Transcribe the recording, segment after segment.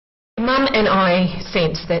Mum and I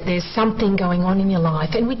sense that there's something going on in your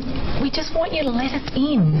life, and we just want you to let us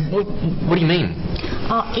in. What do you mean?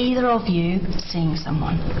 Are either of you seeing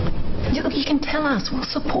someone? Look, you can tell us. We'll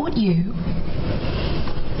support you.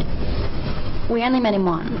 We only met him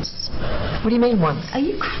once. What do you mean once? Are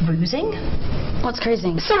you cruising? What's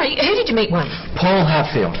cruising? Sorry, who did you meet once? Paul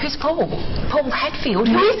Hatfield. Who's Paul? Paul Hatfield?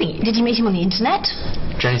 Who is he? Did you meet him on the internet?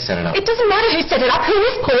 Jenny set it up. It doesn't matter who set it up. Who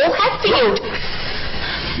is Paul Hatfield?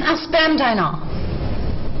 A sperm donor.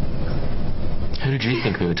 Who did you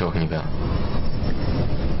think we were talking about?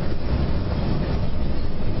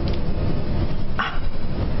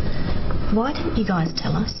 Why didn't you guys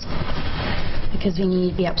tell us? Because we knew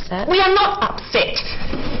you'd be upset. We are not upset.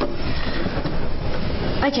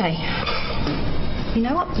 Okay. You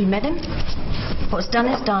know what? You met him. What's done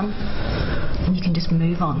is done. And you can just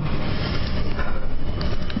move on.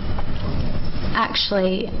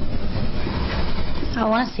 Actually, I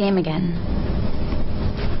want to see him again.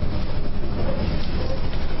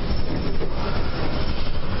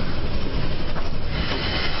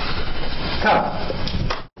 Cut.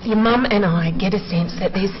 Your mum and I get a sense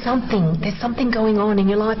that there's something going on in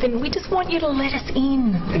your life, and we just want you to let us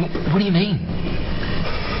in. What do you mean?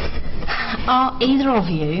 Are either of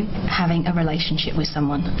you having a relationship with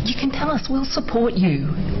someone? You can tell us. We'll support you.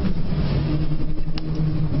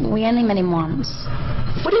 We only met him once.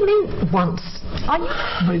 What do you mean, once? Are you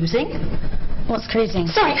cruising? What's cruising?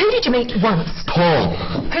 Sorry, who did you meet once? Paul.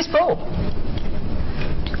 Who's Paul?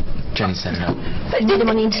 Jenny set it up. But it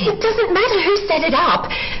doesn't matter who set it up.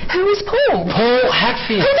 Who is Paul? Paul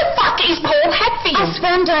Hatfield. Who the fuck is Paul Hatfield? A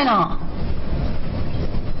sperm donor.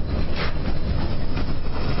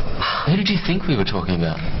 Who did you think we were talking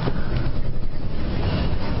about?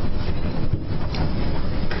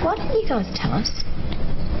 Why didn't you guys tell us?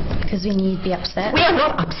 Because we knew you'd be upset. We are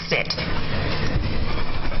not upset.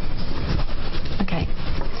 Okay.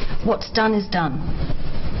 What's done is done.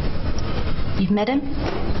 You've met him,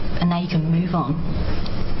 and now you can move on.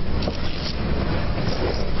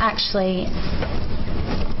 Actually,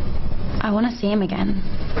 I want to see him again.